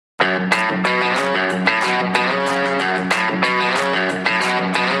Welcome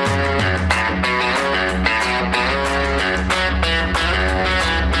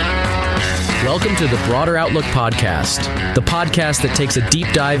to the Broader Outlook Podcast, the podcast that takes a deep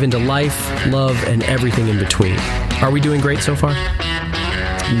dive into life, love, and everything in between. Are we doing great so far?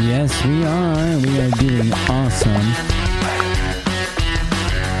 Yes, we are. We are doing awesome.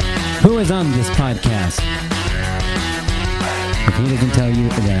 Who is on this podcast? If he doesn't tell you,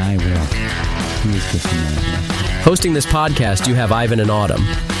 then I will. He is just a man. Hosting this podcast, you have Ivan and Autumn.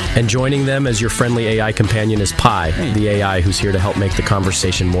 And joining them as your friendly AI companion is Pi, the AI who's here to help make the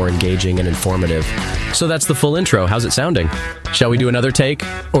conversation more engaging and informative. So that's the full intro. How's it sounding? Shall we do another take?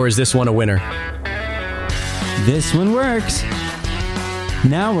 Or is this one a winner? This one works.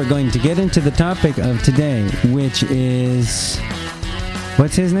 Now we're going to get into the topic of today, which is...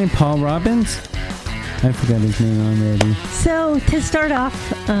 What's his name? Paul Robbins? I forgot his name already. So, to start off,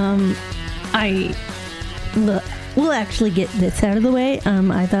 we'll actually get this out of the way.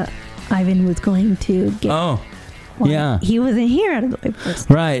 I thought Ivan was going to get... Oh, yeah. He wasn't here out of the way first.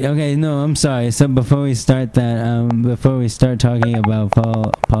 Right, okay, no, I'm sorry. So before we start that, before we start talking about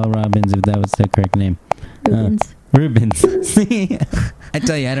Paul Robbins, if that was the correct name. Rubens. See? I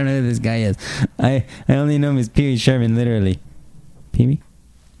tell you, I don't know who this guy is. I only know him as Pee Wee Sherman, literally. Pee Wee?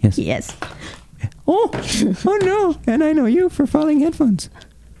 Yes. Yes. Oh no, and I know you for falling headphones.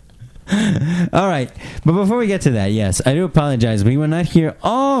 All right, but before we get to that, yes, I do apologize. We were not here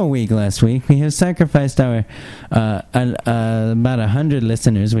all week last week. We have sacrificed our about 100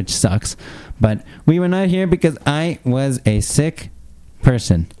 listeners, which sucks. But we were not here because I was a sick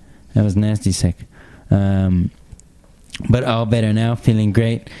person. I was nasty sick. But all better now, feeling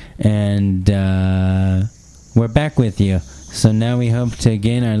great, and we're back with you. So now we hope to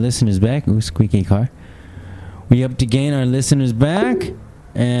gain our listeners back. Ooh, squeaky car. We hope to gain our listeners back.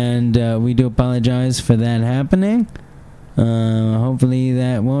 And we do apologize for that happening. Hopefully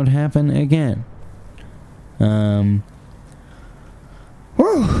that won't happen again.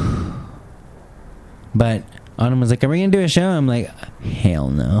 But Autumn was like, are we going to do a show? I'm like, hell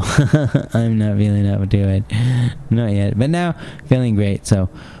no. I'm not feeling up to it. Not yet. But now, feeling great, so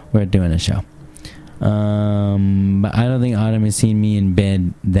we're doing a show. But I don't think Autumn has seen me in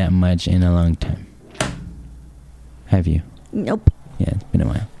bed that much in a long time. Have you? Nope. Yeah, it's been a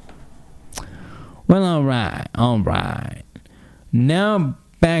while. Well, all right. Now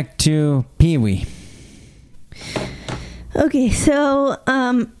back to Pee Wee. Okay, so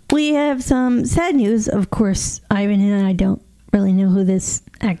we have some sad news. Of course, Ivan and I don't really know who this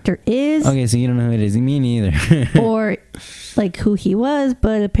actor is. Okay, so you don't know who it is. Me neither. Or like who he was,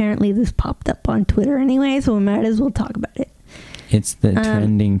 but apparently this popped up on Twitter anyway, so we might as well talk about it. It's the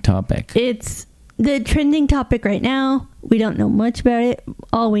trending topic. It's the trending topic right now. We don't know much about it.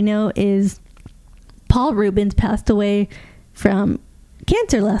 All we know is Paul Rubens passed away from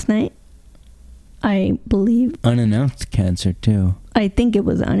cancer last night. I believe. Unannounced cancer, too. I think it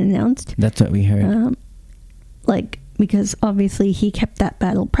was unannounced. That's what we heard. Because obviously he kept that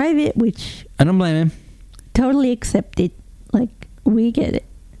battle private, which... I don't blame him. Totally accepted. Like, we get it.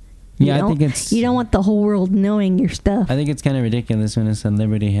 Yeah, I think it's... You don't want the whole world knowing your stuff. I think it's kind of ridiculous when a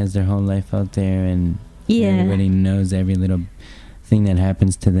celebrity has their whole life out there and everybody knows every little thing that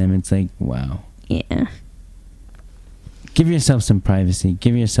happens to them. It's like, wow. Yeah. Give yourself some privacy.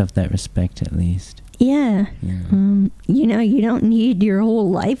 Give yourself that respect at least. Yeah. You don't need your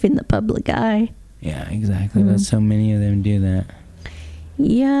whole life in the public eye. Yeah, exactly. But so many of them do that.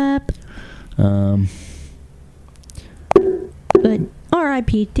 Yep. But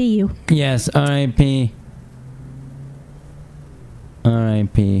R.I.P. to you. Yes, R.I.P.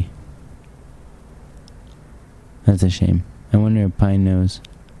 R.I.P. That's a shame. I wonder if Pine knows.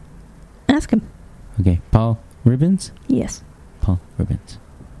 Ask him. Okay, Paul Rubens? Yes. Paul Rubens.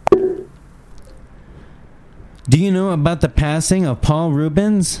 Do you know about the passing of Paul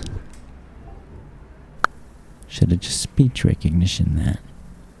Rubens? Should have just speech recognition that.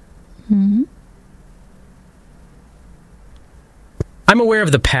 Mm-hmm. I'm aware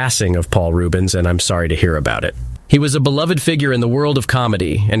of the passing of Paul Rubens, and I'm sorry to hear about it. He was a beloved figure in the world of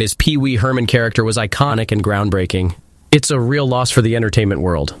comedy, and his Pee Wee Herman character was iconic and groundbreaking. It's a real loss for the entertainment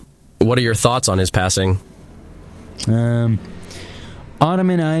world. What are your thoughts on his passing? Autumn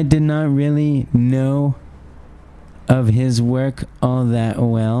and I did not really know of his work all that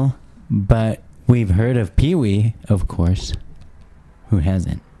well, but we've heard of Pee Wee, of course. Who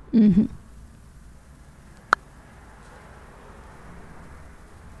hasn't? Mm-hmm.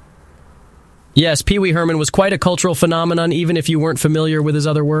 Yes, Pee Wee Herman was quite a cultural phenomenon, even if you weren't familiar with his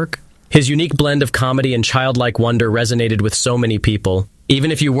other work. His unique blend of comedy and childlike wonder resonated with so many people. Even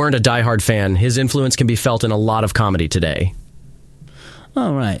if you weren't a diehard fan, his influence can be felt in a lot of comedy today.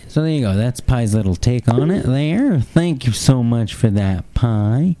 All right, so there you go. That's Pie's little take on it there. Thank you so much for that,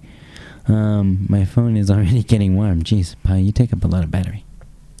 Pie. My phone is already getting warm. Jeez, Pie, you take up a lot of battery.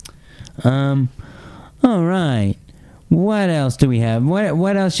 All right. What else do we have?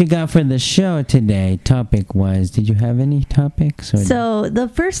 What else you got for the show today, topic-wise? Did you have any topics? So the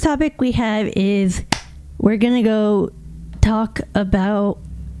first topic we have is we're going to go talk about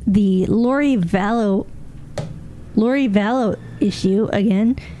the Lori Vallow issue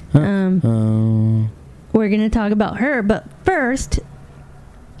again. We're going to talk about her, but first,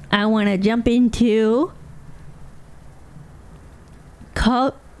 I want to jump into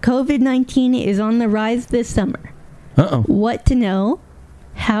COVID-19 is on the rise this summer. What to know,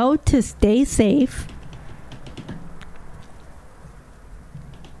 how to stay safe,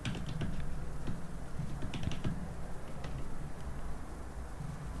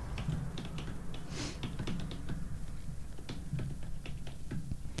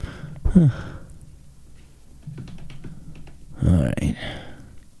 All right.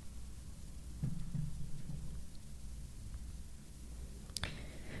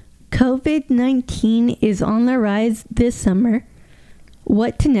 COVID-19 is on the rise this summer.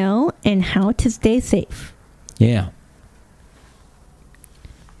 What to know and how to stay safe. Yeah.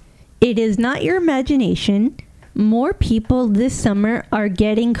 It is not your imagination. More people this summer are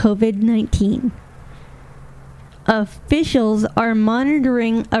getting COVID-19. Officials are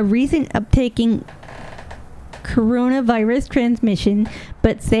monitoring a recent uptake in coronavirus transmission,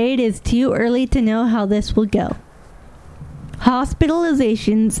 but say it is too early to know how this will go.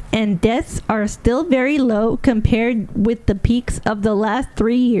 Hospitalizations and deaths are still very low compared with the peaks of the last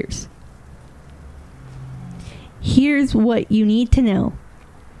 3 years. Here's what you need to know.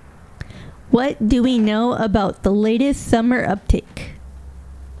 What do we know about the latest summer uptake?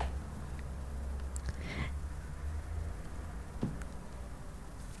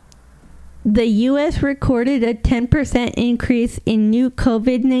 The U.S. recorded a 10% increase in new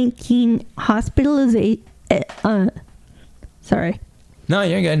COVID-19 hospitalization. Sorry. No,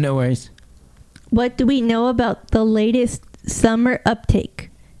 you're good. No worries. What do we know about the latest summer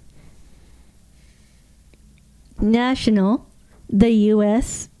uptake? National, the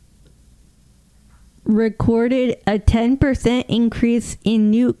U.S. recorded a 10% increase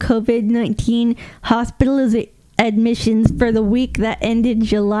in new COVID-19 hospitalization admissions for the week that ended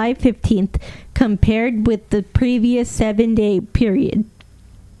July 15th compared with the previous 7-day period.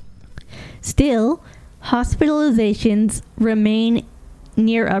 Still, hospitalizations remain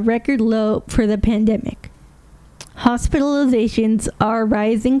near a record low for the pandemic. Hospitalizations are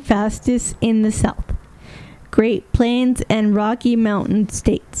rising fastest in the South, Great Plains, and Rocky Mountain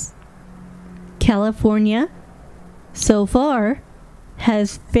states. California, so far,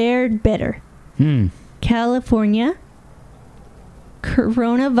 has fared better. California,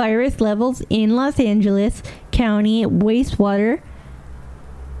 coronavirus levels in Los Angeles County wastewater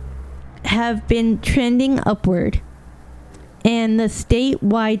have been trending upward, and the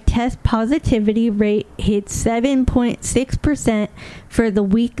statewide test positivity rate hit 7.6% for the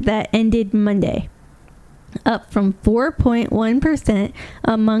week that ended Monday, up from 4.1%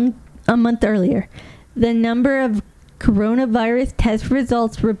 a month earlier. The number of coronavirus test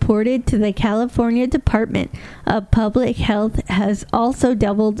results reported to the California Department of Public Health has also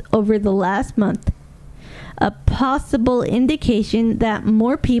doubled over the last month, a possible indication that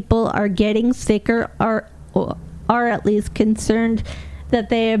more people are getting sicker or are at least concerned that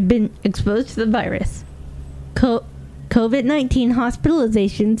they have been exposed to the virus. COVID-19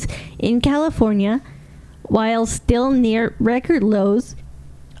 hospitalizations in California, while still near record lows,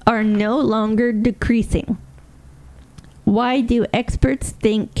 are no longer decreasing. Why do experts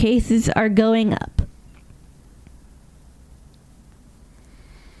think cases are going up?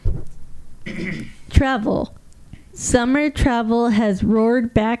 Travel. Summer travel has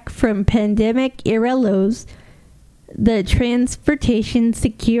roared back from pandemic-era lows. The Transportation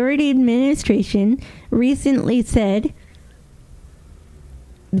Security Administration recently said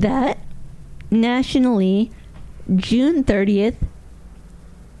that nationally, June 30th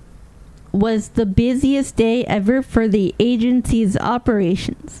was the busiest day ever for the agency's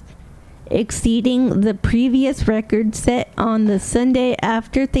operations, exceeding the previous record set on the Sunday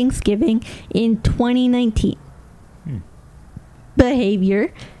after Thanksgiving in 2019.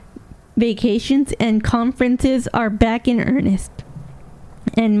 Behavior, vacations, and conferences are back in earnest,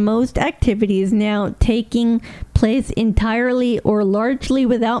 and most activities now taking place entirely or largely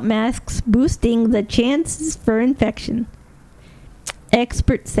without masks, boosting the chances for infection.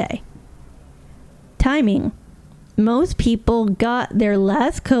 Experts say timing most people got their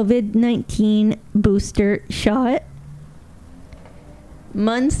last COVID-19 booster shot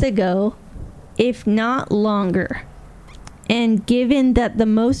months ago, if not longer. And given that the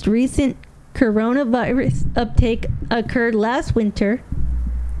most recent coronavirus uptake occurred last winter,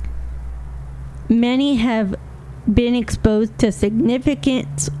 many have been exposed to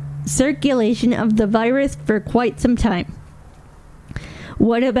significant circulation of the virus for quite some time.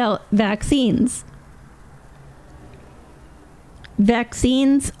 What about vaccines?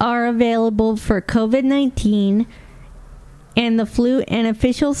 Vaccines are available for COVID-19 and the flu, and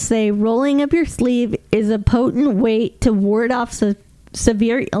officials say rolling up your sleeve is a potent way to ward off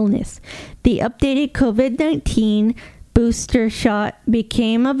severe illness. The updated COVID-19 booster shot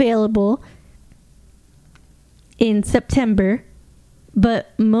became available in September,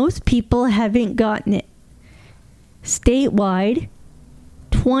 but most people haven't gotten it. Statewide,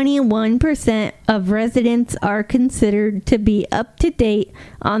 21% of residents are considered to be up to date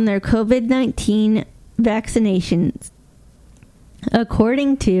on their COVID-19 vaccinations,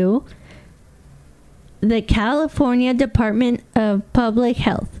 according to the California Department of Public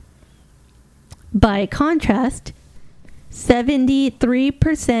Health. By contrast,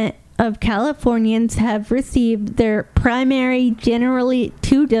 73% of Californians have received their primary generally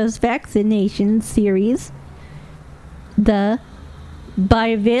 2-dose vaccination series, the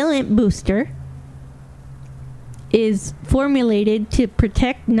bivalent booster, is formulated to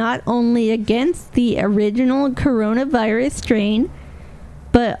protect not only against the original coronavirus strain,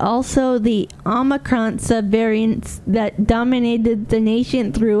 but also the Omicron subvariants that dominated the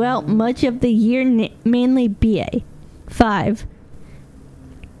nation throughout much of the year, mainly BA.5.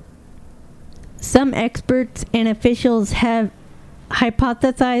 Some experts and officials have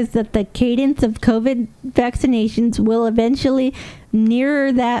hypothesized that the cadence of COVID vaccinations will eventually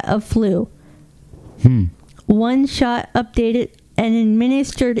mirror that of flu. One shot updated and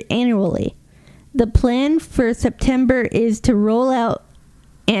administered annually. The plan for September is to roll out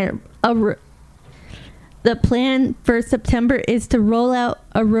a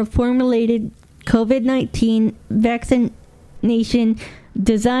reformulated COVID-19 vaccination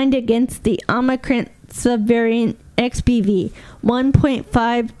designed against the Omicron subvariant XBV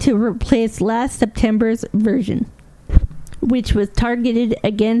 1.5 to replace last September's version, which was targeted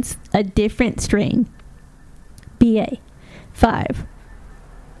against a different strain, BA.5.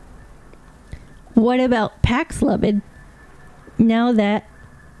 What about Paxlovid? Now that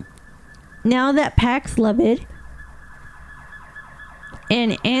Paxlovid,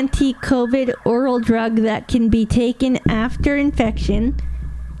 an anti-COVID oral drug that can be taken after infection,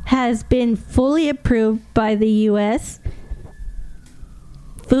 has been fully approved by the U.S.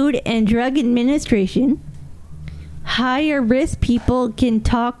 Food and Drug Administration, higher risk people can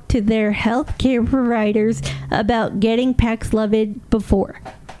talk to their healthcare providers about getting Paxlovid before,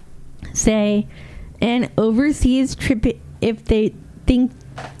 say, an overseas trip if they think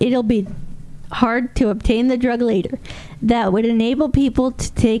it'll be hard to obtain the drug later. That would enable people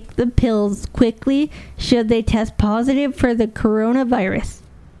to take the pills quickly should they test positive for the coronavirus.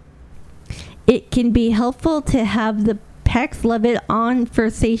 It can be helpful to have the Paxlovid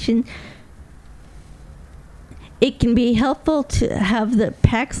conversation. It can be helpful to have the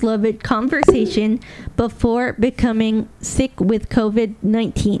Paxlovid conversation before becoming sick with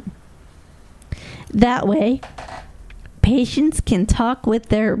COVID-19. That way, patients can talk with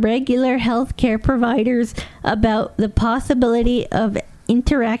their regular healthcare providers about the possibility of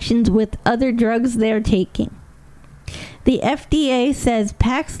interactions with other drugs they're taking. The FDA says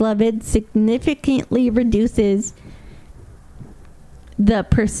Paxlovid significantly reduces the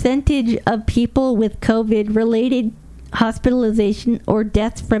percentage of people with COVID-related hospitalization or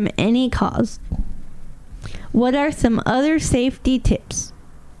death from any cause. What are some other safety tips?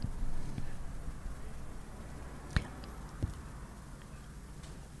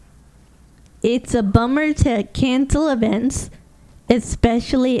 It's a bummer to cancel events,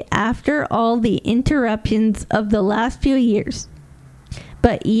 especially after all the interruptions of the last few years.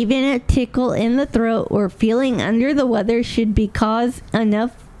 But even a tickle in the throat or feeling under the weather should be cause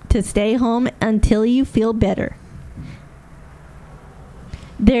enough to stay home until you feel better.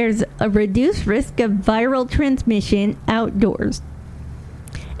 There's a reduced risk of viral transmission outdoors.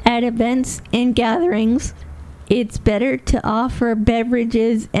 At events and gatherings, it's better to offer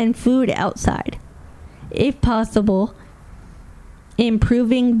beverages and food outside. If possible,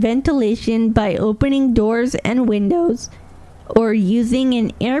 improving ventilation by opening doors and windows or using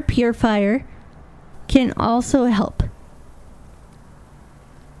an air purifier can also help.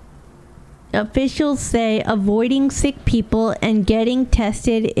 Officials say avoiding sick people and getting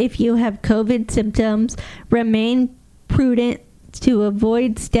tested if you have COVID symptoms. Remain prudent to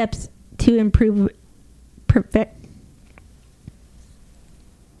avoid steps to improve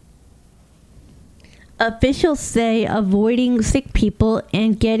Officials say avoiding sick people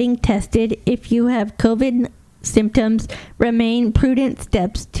and getting tested if you have COVID symptoms. Remain prudent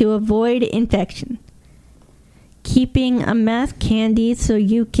steps to avoid infection. Keeping a mask handy so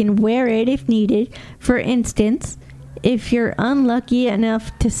you can wear it if needed. For instance, if you're unlucky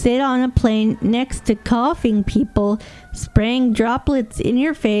enough to sit on a plane next to coughing people, spraying droplets in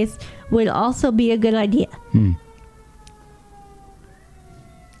your face would also be a good idea.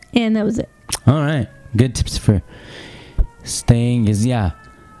 And that was it. All right. Good tips for staying is, the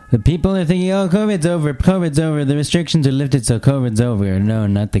people are thinking, oh, COVID's over, the restrictions are lifted, so COVID's over. No,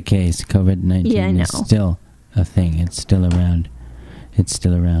 not the case. COVID-19 is still a thing. It's still around.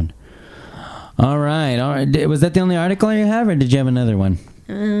 All right. Was that the only article you have, or did you have another one?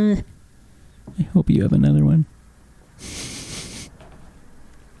 I hope you have another one.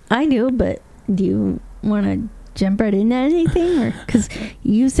 I do, but do you want to jump right into anything? Or because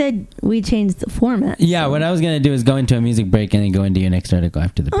you said we changed the format. Yeah, what I was going to do is go into a music break and then go into your next article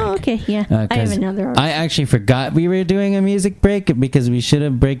after the break. Oh, okay, yeah. I have another article. I actually forgot we were doing a music break because we should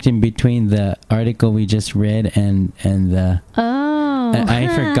have breaked in between the article we just read and the... Oh. I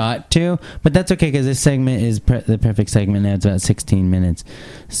forgot to, but that's okay because this segment is the perfect segment now. It's about 16 minutes.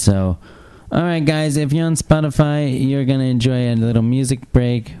 So... All right, guys, if you're on Spotify, you're going to enjoy a little music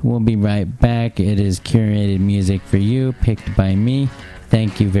break. We'll be right back. It is curated music for you, picked by me.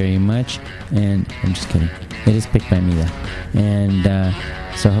 Thank you very much. And I'm just kidding. It is picked by me, though. And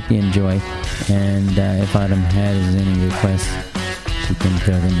so I hope you enjoy. And if Autumn has any requests, she can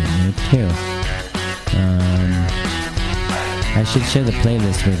throw them in there, too. I should share the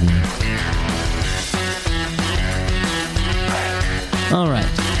playlist with you. All right.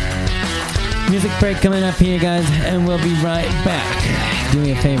 Music break coming up here, guys, and we'll be right back. Do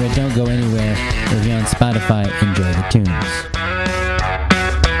me a favor, don't go anywhere. If you're on Spotify, enjoy the tunes.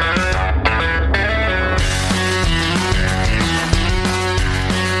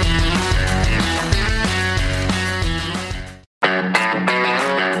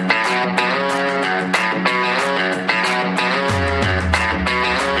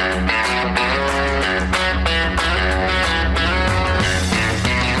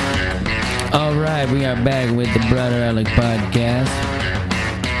 We are back with the Brother Alec podcast.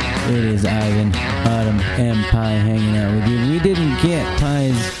 It is Ivan, Autumn, and Pi hanging out with you. We didn't get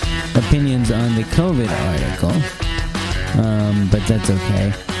Pi's opinions on the COVID article, but that's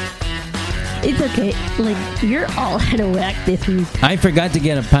okay. It's okay. Like, you're all out of whack this week. I forgot to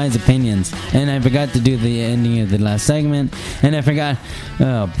get a Pi's opinions, and I forgot to do the ending of the last segment, and I forgot...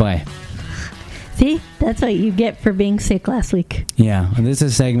 Oh, boy. See? That's what you get for being sick last week. Yeah, well, this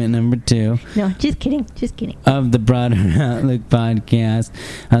is segment number 2. No, just kidding. Of the Broader Outlook podcast.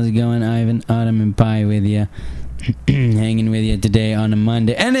 How's it going, Ivan, Autumn, and Pi with you? Hanging with you today on a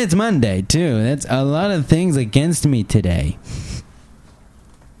Monday. And it's Monday, too. That's a lot of things against me today.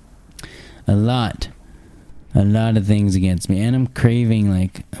 A lot of things against me. And I'm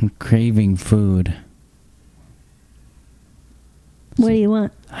craving food. What do you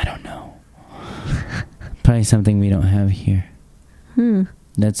want? I don't know. Probably something we don't have here.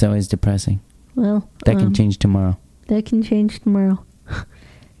 That's always depressing. Well, that can change tomorrow.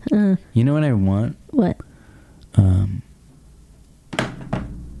 You know what I want? What? I'm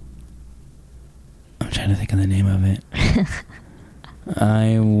trying to think of the name of it.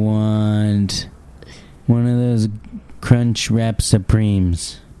 I want one of those Crunch Wrap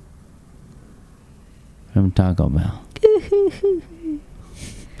Supremes from Taco Bell.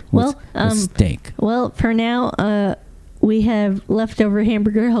 Well, steak. Well, for now, we have leftover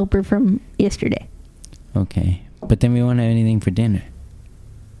hamburger helper from yesterday. Okay, but then we won't have anything for dinner.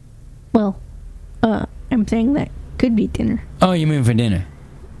 Well, I'm saying that could be dinner. Oh, you mean for dinner?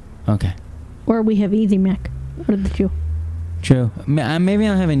 Okay. Or we have Easy Mac. One of the two. True. Maybe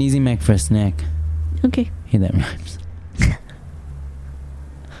I'll have an Easy Mac for a snack. Okay. Hey, that rhymes.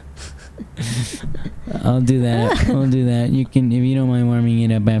 I'll do that. We'll do that. You can, if you don't mind warming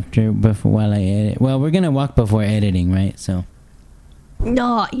it up while I edit. Well, we're gonna walk before editing, right? So.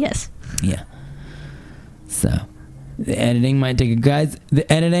 Oh, yes. Yeah. So, the editing might take guys. The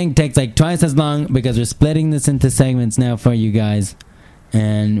editing takes like twice as long because we're splitting this into segments now for you guys,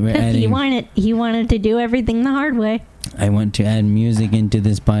 and we're adding. He wanted to do everything the hard way. I want to add music into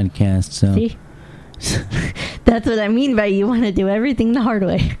this podcast. So. See? That's what I mean by you want to do everything the hard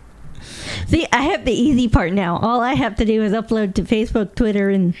way. See, I have the easy part now. All I have to do is upload to Facebook, Twitter,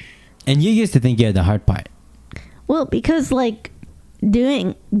 and And you used to think you had the hard part. Well, because like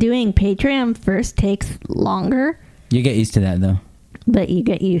doing Patreon first takes longer, You get used to that, though. but you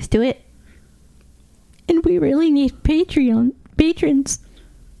get used to it. And we really need patrons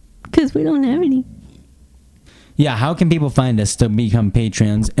because we don't have any. Yeah, how can people find us to become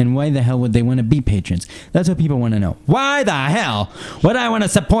patrons, and why the hell would they want to be patrons? That's what people want to know. Why the hell would I want to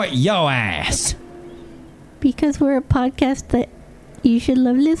support your ass? Because we're a podcast that you should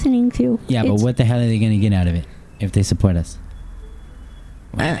love listening to. Yeah, but what the hell are they going to get out of it if they support us?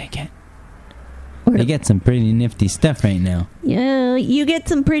 What do they get? They get some pretty nifty stuff right now. Yeah, you get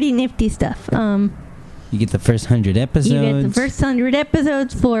some pretty nifty stuff. You get the first 100 episodes. You get the first 100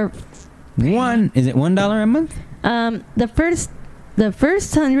 episodes for Is it $1 a month? the first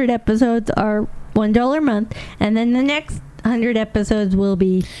 100 episodes are $1 a month, and then the next 100 episodes will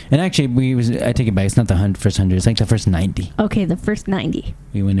be. And actually, I take it back. It's not the first 100. It's like the first 90. Okay, the first 90.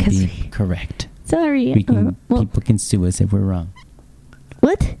 We want to be correct. Sorry. People can sue us if we're wrong.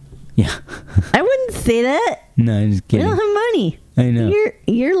 What? Yeah. I wouldn't say that. No, I'm just We kidding. don't have money. I know.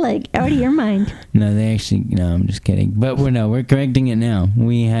 You're like out of your mind. No, I'm just kidding. But we're correcting it now.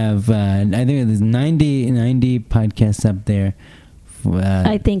 We have, I think there's 90 podcasts up there.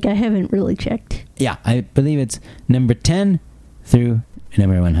 I think I haven't really checked. Yeah, I believe it's number 10 through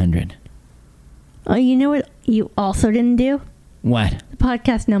number 100. Oh, you know what you also didn't do? What? The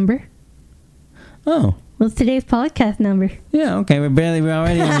podcast number. Oh. What's today's podcast number? Yeah, okay. We're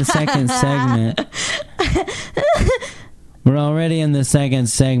already in the second segment. We're already in the second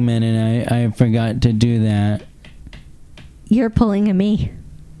segment, and I forgot to do that. You're pulling at me.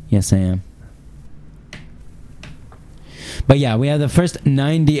 Yes, I am. But yeah, we have the first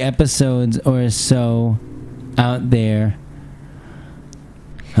 90 episodes or so out there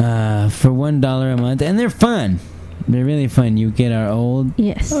for $1 a month, and they're fun. They're really fun. You get our old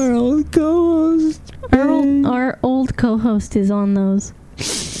co-host. Our old co-host is on those.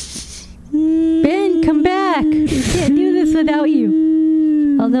 Ben, come back. We can't do this without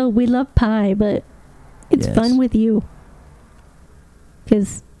you. Although we love pie, but it's fun with you.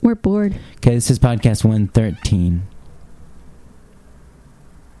 Because we're bored. Okay, this is podcast 113.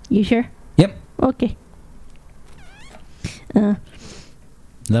 You sure? Yep. Okay.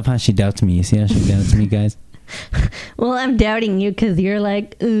 Love how she doubts me. You see how she doubts me, guys? Well, I'm doubting you because you're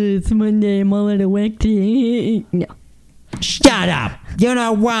like, it's Monday, I'm all out of whack today. No. Shut up! You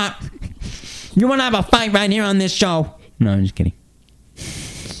know what? You want to have a fight right here on this show? No, I'm just kidding.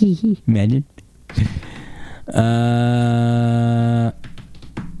 Imagine.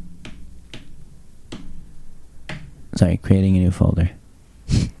 Sorry, creating a new folder.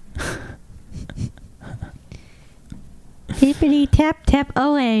 Tippity tap tap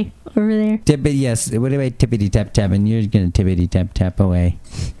away over there. Yes. What about tippity tap tap? And you're gonna tippity tap tap away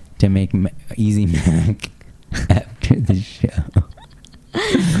to make easy Mac after the show.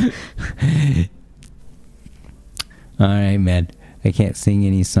 All right, man. I can't sing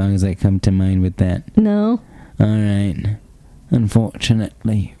any songs that come to mind with that. No. All right.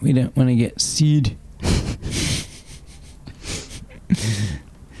 Unfortunately, we don't want to get sued.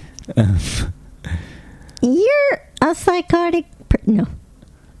 You're a psychotic. No.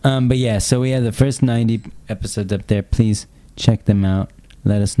 But yeah, so we have the first 90 episodes up there. Please check them out.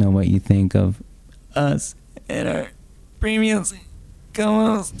 Let us know what you think of us and our premium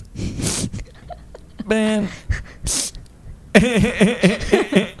co-host, Ben.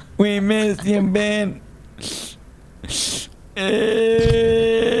 We miss you, Ben.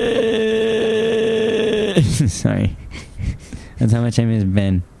 Sorry. That's how much I miss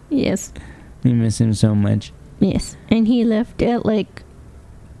Ben. Yes. We miss him so much. Yes. And he left in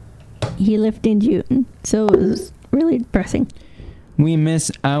June. So it was really depressing. We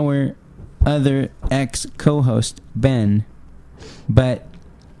miss our other ex-co-host, Ben. But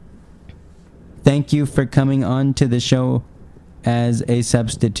thank you for coming on to the show as a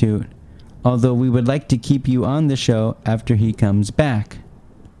substitute. Although we would like to keep you on the show after he comes back.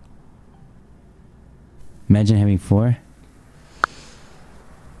 Imagine having 4.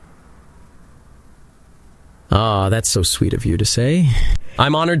 Ah, that's so sweet of you to say.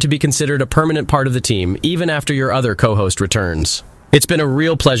 I'm honored to be considered a permanent part of the team, even after your other co-host returns. It's been a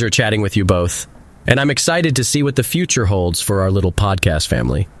real pleasure chatting with you both, and I'm excited to see what the future holds for our little podcast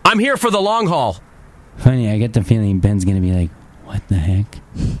family. I'm here for the long haul. Funny, I get the feeling Ben's gonna be like, what the heck?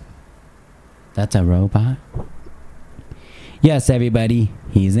 That's a robot? Yes, everybody,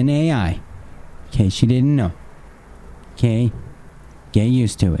 he's an AI. In case you didn't know. Okay? Get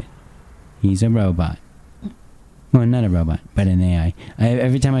used to it. He's a robot. Well, not a robot, but an AI.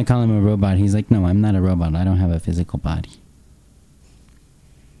 Every time I call him a robot, he's like, no, I'm not a robot. I don't have a physical body.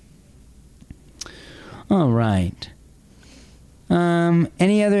 All right.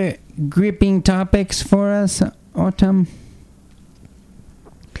 Any other gripping topics for us, Autumn?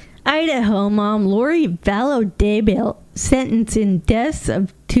 Idaho mom Lori Vallow Daybell sentenced in deaths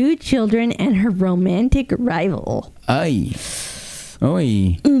of 2 children and her romantic rival. Ay.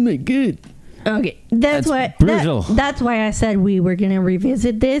 Oy. Oh my god. Okay, that's why brutal. That's why I said we were gonna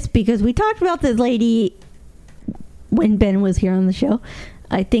revisit this, because we talked about this lady when Ben was here on the show.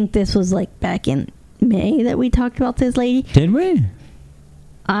 I think this was like back in May that we talked about this lady. Did we?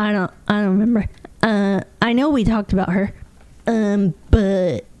 I don't remember. I know we talked about her.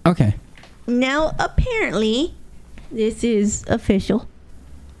 But okay. Now apparently this is official.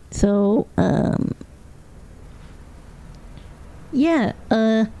 So yeah,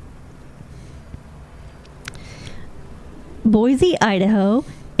 Boise, Idaho.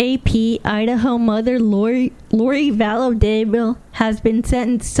 AP Idaho mother Lori Vallow Daybell has been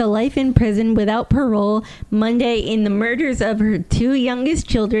sentenced to life in prison without parole Monday in the murders of her 2 youngest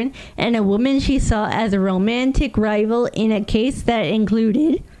children and a woman she saw as a romantic rival in a case that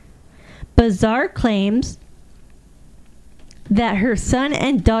included bizarre claims that her son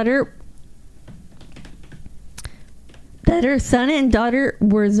and daughter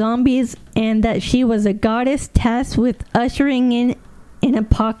were zombies and that she was a goddess tasked with ushering in an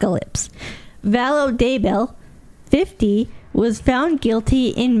apocalypse. Vallow Daybell, 50, was found guilty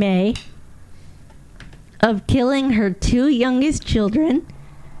in May of killing her 2 youngest children,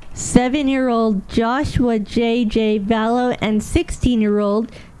 7-year-old Joshua J.J. Vallow and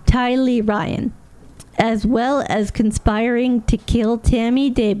 16-year-old Tylee Ryan, as well as conspiring to kill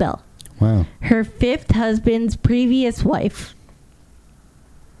Tammy Daybell, her 5th husband's previous wife.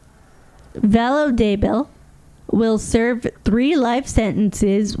 Vallow Daybell will serve 3 life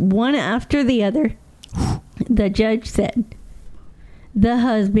sentences, one after the other, the judge said. The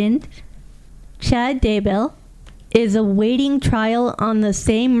husband, Chad Daybell, is awaiting trial on the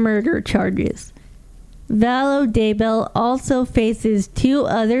same murder charges. Vallow Daybell also faces 2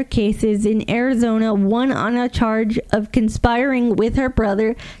 other cases in Arizona, one on a charge of conspiring with her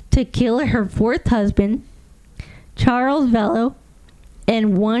brother to kill her 4th husband, Charles Vallow,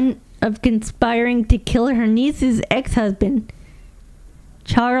 and one of conspiring to kill her niece's ex-husband.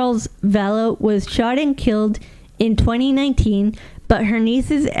 Charles Vallow was shot and killed in 2019, but her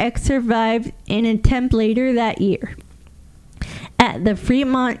niece's ex survived an attempt later that year. At the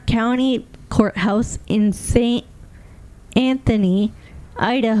Fremont County Courthouse in St. Anthony,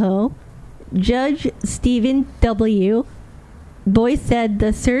 Idaho, Judge Stephen W. Boyce said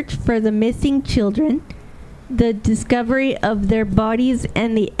the search for the missing children, the discovery of their bodies,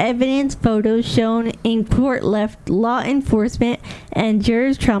 and the evidence photos shown in court left law enforcement and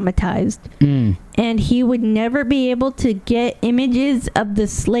jurors traumatized. And he would never be able to get images of the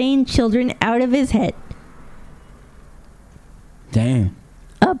slain children out of his head. Damn.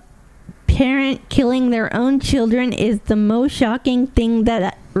 A parent killing their own children is the most shocking thing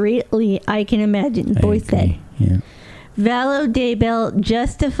that really I can imagine, Boyce said. Yeah. Vallow Daybell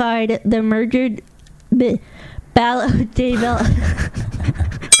justified the murdered... Vallow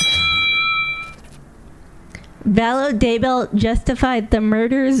Daybell justified the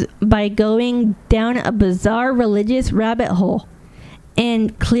murders by going down a bizarre religious rabbit hole.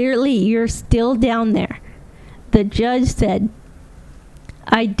 And clearly you're still down there, the judge said.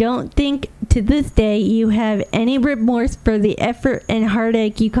 I don't think to this day you have any remorse for the effort and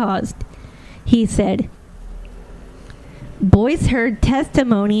heartache you caused, he said. Boyce heard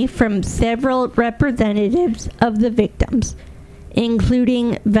testimony from several representatives of the victims,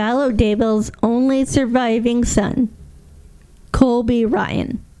 including Vallow Daybell's only surviving son, Colby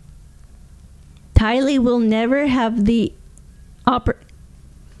Ryan. Tylee will never have the opportunity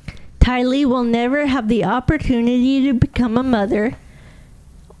to become a mother,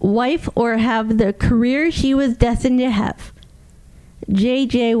 wife, or have the career she was destined to have.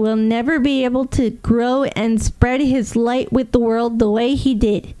 JJ will never be able to grow and spread his light with the world the way he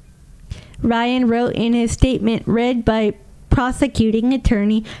did, Ryan wrote in his statement read by prosecuting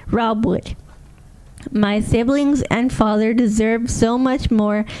attorney Rob Wood. My siblings and father deserve so much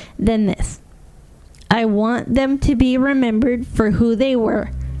more than this. I want them to be remembered for who they were,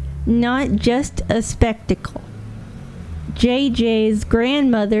 not just a spectacle. JJ's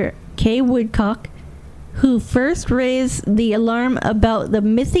grandmother, Kay Woodcock, who first raised the alarm about the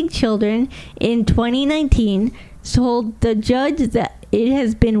missing children in 2019, told the judge that it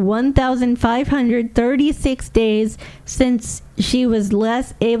has been 1,536 days since she was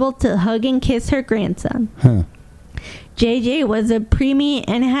last able to hug and kiss her grandson. JJ was a preemie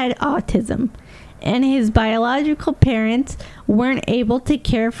and had autism, and his biological parents weren't able to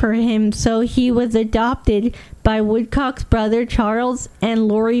care for him, so he was adopted by Woodcock's brother Charles and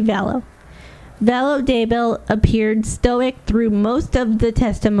Lori Vallow. Vallow Daybell appeared stoic through most of the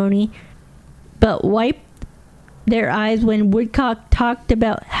testimony, but wiped their eyes when Woodcock talked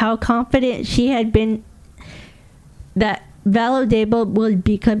about how confident she had been that Vallow Daybell would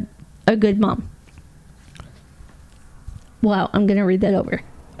become a good mom. Wow, I'm going to read that over.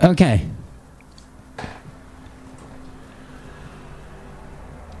 Okay.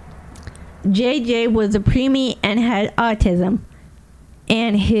 JJ was a preemie and had autism,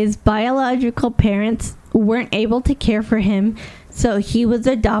 and his biological parents weren't able to care for him, so he was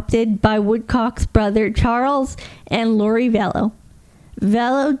adopted by Woodcock's brother Charles and Lori Vallow.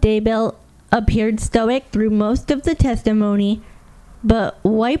 Vallow Daybell appeared stoic through most of the testimony, but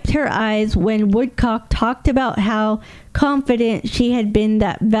wiped her eyes when Woodcock talked about how confident she had been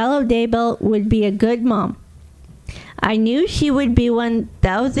that Vallow Daybell would be a good mom. I knew she would be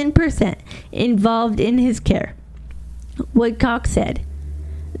 1,000% involved in his care, Woodcock said.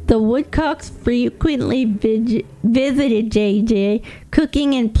 The Woodcocks frequently visited JJ,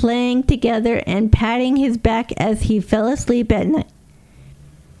 cooking and playing together and patting his back as he fell asleep at night.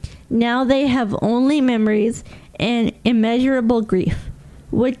 Now they have only memories and immeasurable grief,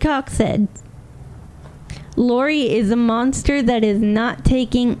 Woodcock said. Lori is a monster that is not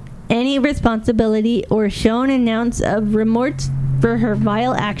taking any responsibility or shown an ounce of remorse for her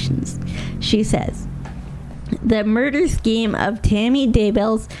vile actions, she says. The murder scheme of Tammy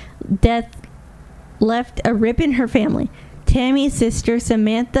Daybell's death left a rip in her family, Tammy's sister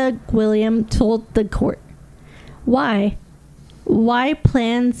Samantha William told the court. Why? Why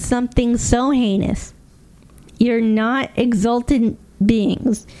plan something so heinous? You're not exalted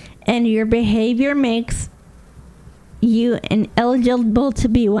beings, and your behavior makes you ineligible to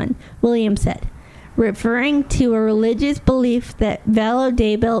be one, William said, referring to a religious belief that Vallow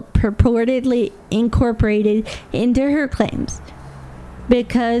Daybell purportedly incorporated into her claims.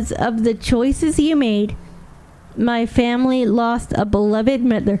 Because of the choices you made, my family lost a beloved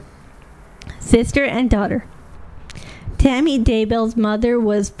mother, sister, and daughter. Tammy Daybell's mother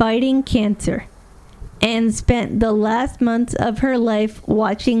was fighting cancer and spent the last months of her life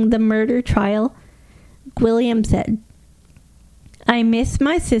watching the murder trial, William said. I miss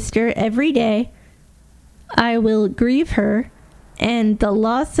my sister every day. I will grieve her and the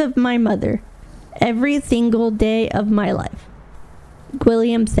loss of my mother every single day of my life,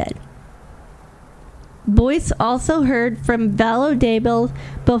 William said. Boyce also heard from Vallow Daybell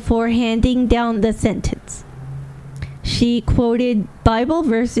before handing down the sentence. She quoted Bible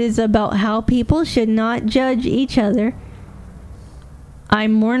verses about how people should not judge each other. I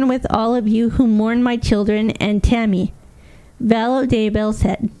mourn with all of you who mourn my children and Tammy, Vallow Daybell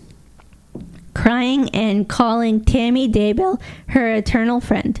said, crying and calling Tammy Daybell her eternal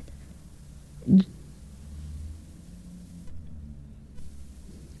friend.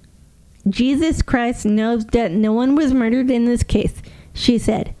 Jesus Christ knows that no one was murdered in this case, she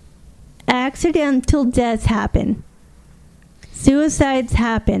said. Accidental deaths happen. Suicides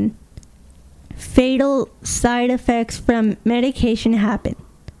happen. Fatal side effects from medication happen.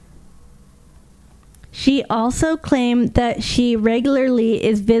 She also claimed that she regularly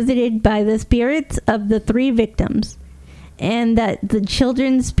is visited by the spirits of the 3 victims, and that the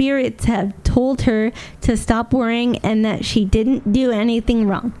children's spirits have told her to stop worrying and that she didn't do anything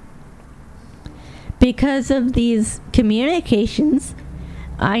wrong. Because of these communications,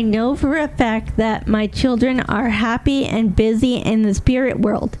 I know for a fact that my children are happy and busy in the spirit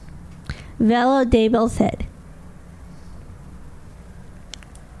world, Vallow Daybell said.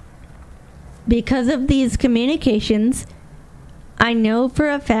 Because of these communications, I know for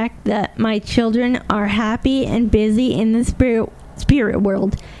a fact that my children are happy and busy in the spirit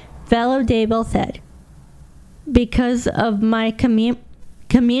world, Vallow Daybell said. Because of my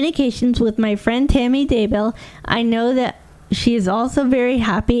communications with my friend Tammy Daybell, I know that she is also very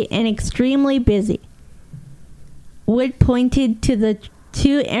happy and extremely busy. Wood pointed to the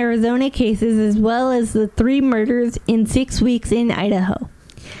 2 Arizona cases as well as the 3 murders in 6 weeks in Idaho.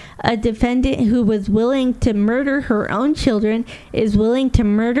 A defendant who was willing to murder her own children is willing to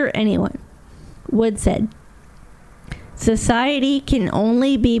murder anyone, Wood said. Society can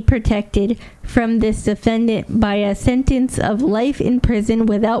only be protected from this defendant by a sentence of life in prison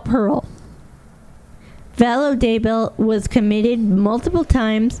without parole. Vallow Daybell was committed multiple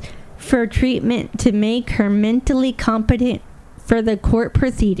times for treatment to make her mentally competent for the court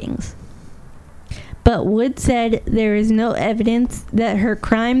proceedings. But Wood said there is no evidence that her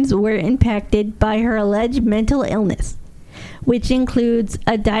crimes were impacted by her alleged mental illness. which includes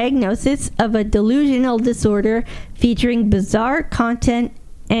a diagnosis of a delusional disorder featuring bizarre content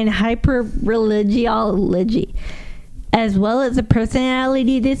and hyper-religiology, as well as a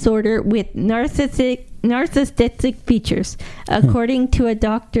personality disorder with narcissistic features, according to a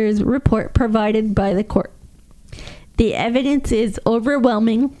doctor's report provided by the court. The evidence is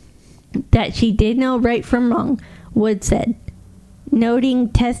overwhelming that she did know right from wrong, Wood said, noting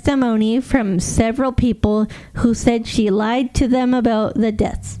testimony from several people who said she lied to them about the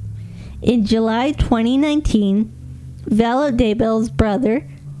deaths. In July 2019, Vala Daybell's brother,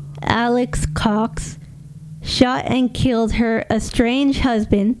 Alex Cox, shot and killed her estranged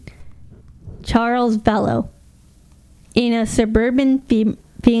husband, Charles Vallow, in a suburban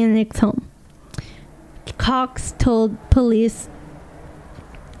Phoenix home. Cox told police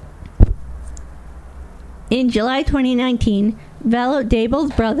in July 2019, Vala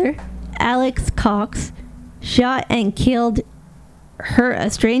Daybell's brother, Alex Cox, shot and killed her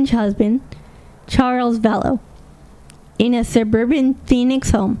estranged husband, Charles Vallow, in a suburban Phoenix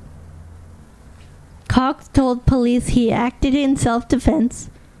home. Cox told police he acted in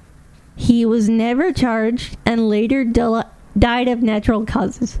self-defense. He was never charged and later died of natural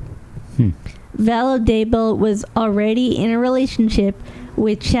causes. Vala Daybell was already in a relationship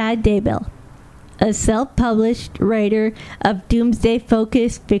with Chad Daybell, a self-published writer of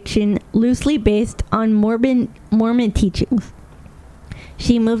doomsday-focused fiction loosely based on Mormon teachings.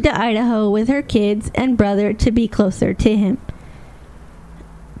 She moved to Idaho with her kids and brother to be closer to him.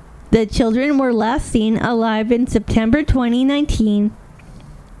 The children were last seen alive in September 2019.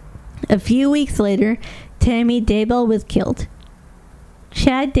 A few weeks later, Tammy Daybell was killed.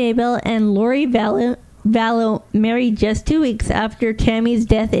 Chad Daybell and Lori Vallow married just 2 weeks after Tammy's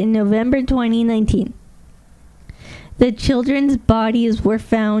death in November 2019. The children's bodies were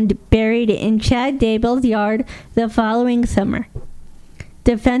found buried in Chad Daybell's yard the following summer.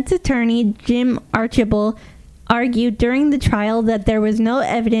 Defense attorney Jim Archibald argued during the trial that there was no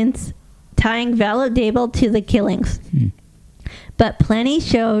evidence tying Vala Daybell to the killings. But plenty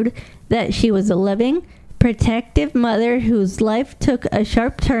showed that she was a loving, protective mother whose life took a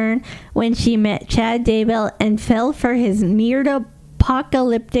sharp turn when she met Chad Daybell and fell for his weird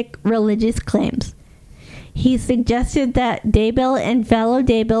apocalyptic religious claims. He suggested that Daybell and Vala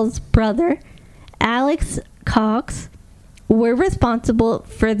Daybell's brother, Alex Cox, were responsible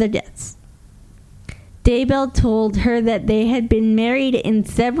for the deaths. Daybell told her that they had been married in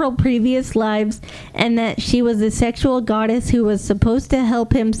several previous lives and that she was a sexual goddess who was supposed to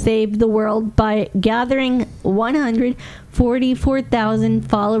help him save the world by gathering 144,000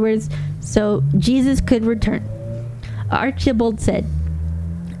 followers so Jesus could return. Archibald said,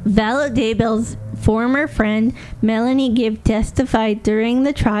 Vala Daybell's former friend Melanie Gibb testified during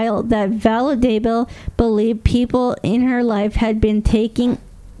the trial that Vala Daybell believed people in her life had been taken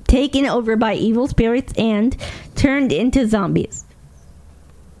over by evil spirits and turned into zombies,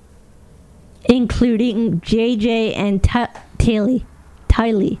 including JJ and Tylee.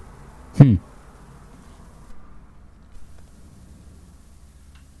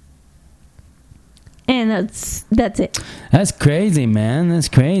 And that's it. That's crazy, man. That's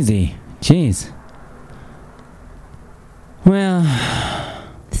crazy. Jeez. Well,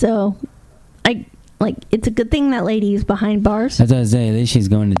 so it's a good thing that lady is behind bars. That's what I was saying. At least she's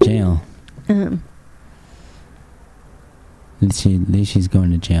going to jail. At least she's going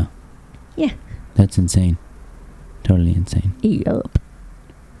to jail. Yeah. That's insane. Totally insane. Yup.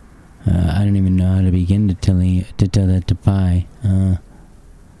 I don't even know how to begin to tell that to Pi.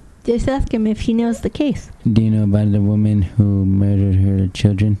 Just ask him if he knows the case. Do you know about the woman who murdered her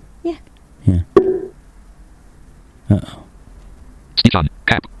children? Yeah. Yeah. Uh-oh. Speech on.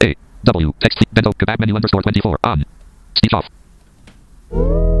 Cap. A. W. Text. Dental. Kebab menu _24. On. Speech off.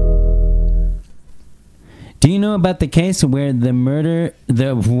 Do you know about the case where the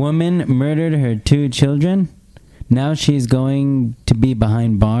woman murdered her 2 children? Now she's going to be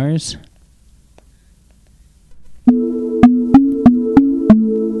behind bars?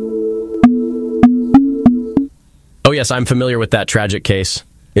 Oh yes, I'm familiar with that tragic case.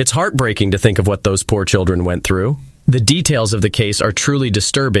 It's heartbreaking to think of what those poor children went through. The details of the case are truly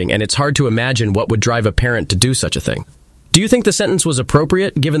disturbing, and it's hard to imagine what would drive a parent to do such a thing. Do you think the sentence was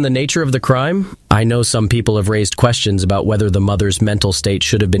appropriate, given the nature of the crime? I know some people have raised questions about whether the mother's mental state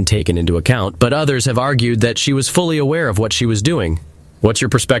should have been taken into account, but others have argued that she was fully aware of what she was doing. What's your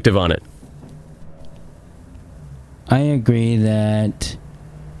perspective on it? I agree that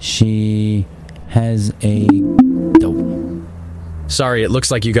she has a... Sorry, it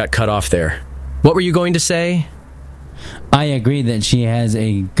looks like you got cut off there. What were you going to say? I agree that she has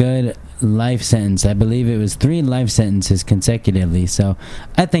a good life sentence. I believe it was 3 life sentences consecutively, so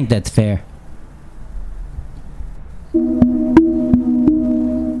I think that's fair.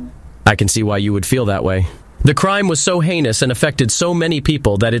 I can see why you would feel that way. The crime was so heinous and affected so many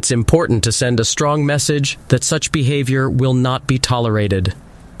people that it's important to send a strong message that such behavior will not be tolerated.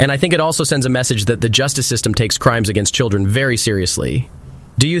 And I think it also sends a message that the justice system takes crimes against children very seriously.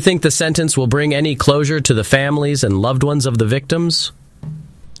 Do you think the sentence will bring any closure to the families and loved ones of the victims?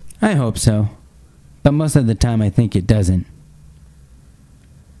 I hope so. But most of the time I think it doesn't.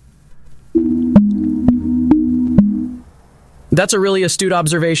 That's a really astute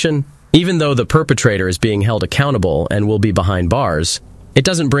observation. Even though the perpetrator is being held accountable and will be behind bars, it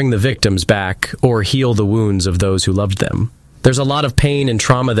doesn't bring the victims back or heal the wounds of those who loved them. There's a lot of pain and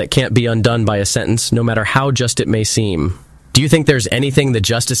trauma that can't be undone by a sentence, no matter how just it may seem. Do you think there's anything the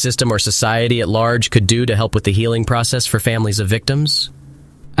justice system or society at large could do to help with the healing process for families of victims?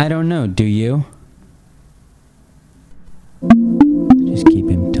 I don't know, do you? Just keep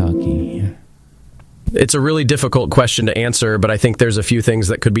him talking here. It's a really difficult question to answer, but I think there's a few things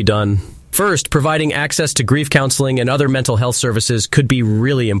that could be done. First, providing access to grief counseling and other mental health services could be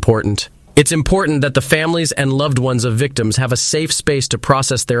really important. It's important that the families and loved ones of victims have a safe space to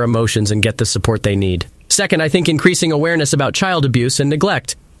process their emotions and get the support they need. Second, I think increasing awareness about child abuse and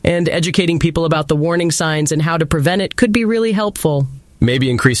neglect and educating people about the warning signs and how to prevent it could be really helpful. Maybe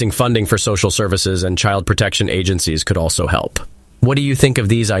increasing funding for social services and child protection agencies could also help. What do you think of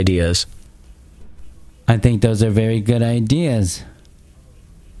these ideas? I think those are very good ideas.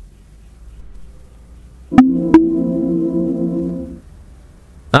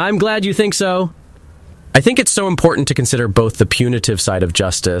 I'm glad you think so. I think it's so important to consider both the punitive side of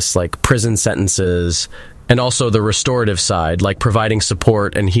justice, like prison sentences, and also the restorative side, like providing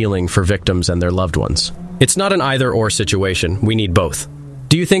support and healing for victims and their loved ones. It's not an either-or situation. We need both.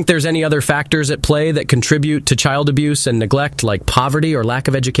 Do you think there's any other factors at play that contribute to child abuse and neglect, like poverty or lack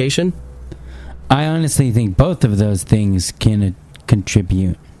of education? I honestly think both of those things can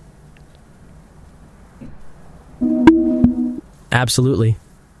contribute. Absolutely.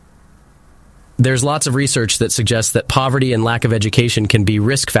 There's lots of research that suggests that poverty and lack of education can be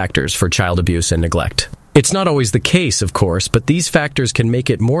risk factors for child abuse and neglect. It's not always the case, of course, but these factors can make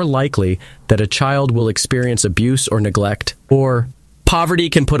it more likely that a child will experience abuse or neglect. Or poverty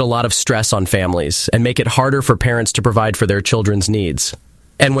can put a lot of stress on families and make it harder for parents to provide for their children's needs.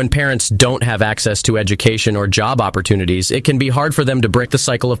 And when parents don't have access to education or job opportunities, it can be hard for them to break the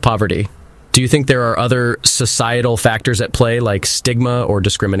cycle of poverty. Do you think there are other societal factors at play, like stigma or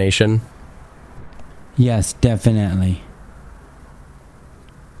discrimination? Yes, definitely.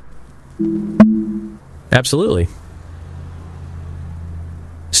 Absolutely.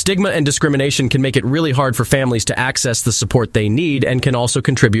 Stigma and discrimination can make it really hard for families to access the support they need and can also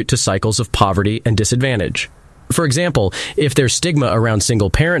contribute to cycles of poverty and disadvantage. For example, if there's stigma around single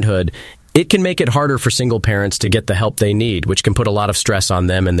parenthood, it can make it harder for single parents to get the help they need, which can put a lot of stress on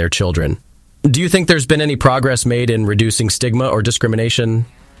them and their children. Do you think there's been any progress made in reducing stigma or discrimination?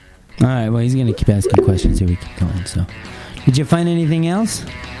 All right, well, he's going to keep asking questions here. We keep going, so. Did you find anything else?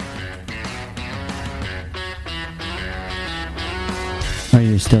 Or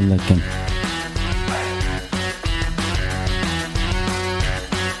you're still looking?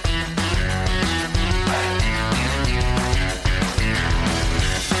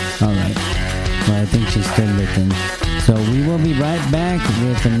 All right. Well, I think she's still looking. So we will be right back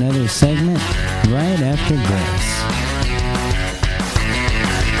with another segment right after this.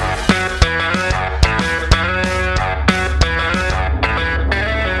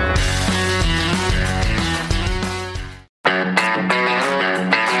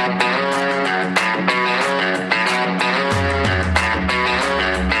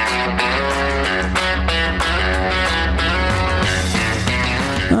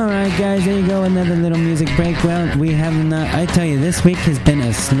 Guys, there you go, another little music break. Well, we have not, I tell you, this week has been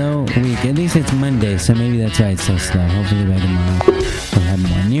a slow week. At least it's Monday, so maybe that's why it's so slow. Hopefully by tomorrow we'll have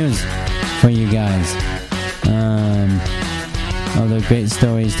more news for you guys. All the great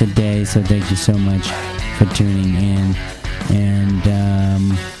stories today, so thank you so much for tuning in. And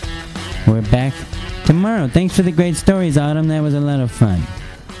we're back tomorrow. Thanks for the great stories, Autumn. That was a lot of fun.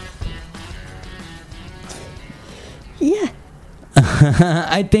 Yeah.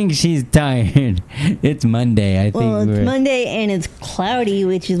 I think she's tired. It's Monday. I think. Well, it's Monday and it's cloudy,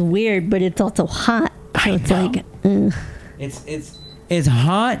 which is weird, but it's also hot. So it's like, It's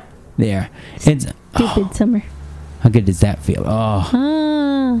hot there. It's stupid summer. How good does that feel?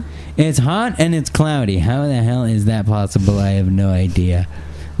 Oh, it's hot and it's cloudy. How the hell is that possible? I have no idea.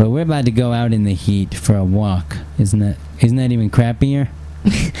 But we're about to go out in the heat for a walk. Isn't that even crappier?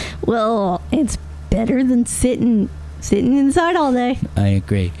 Well, it's better than sitting inside all day. I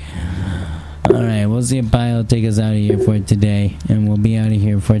agree. All right, we'll see if Pi will take us out of here for today, and we'll be out of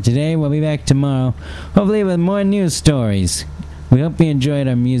here for today. We'll be back tomorrow, hopefully with more news stories. We hope you enjoyed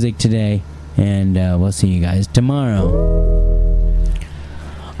our music today, and we'll see you guys tomorrow.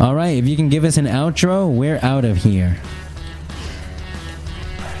 All right, if you can give us an outro, we're out of here.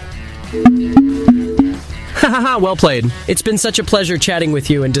 Well played. It's been such a pleasure chatting with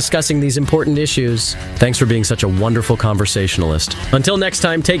you and discussing these important issues. Thanks for being such a wonderful conversationalist. Until next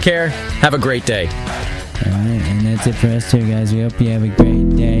time, take care. Have a great day. All right, and that's it for us too, guys. We hope you have a great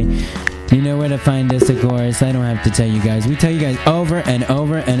day. You know where to find us, of course. I don't have to tell you guys. We tell you guys over and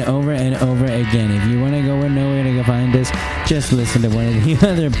over and over and over again. If you want to go or know where to go find us, just listen to one of the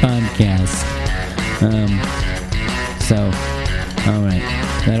other podcasts. All right.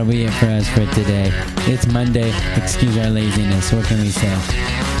 That'll be it for us for today. It's Monday. Excuse our laziness. What can we say?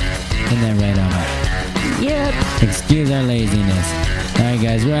 Isn't that right, Alma? Yep. Excuse our laziness. All right,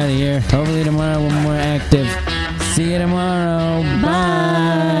 guys. We're out of here. Hopefully tomorrow we're more active. See you tomorrow.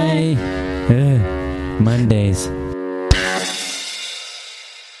 Bye. Mondays.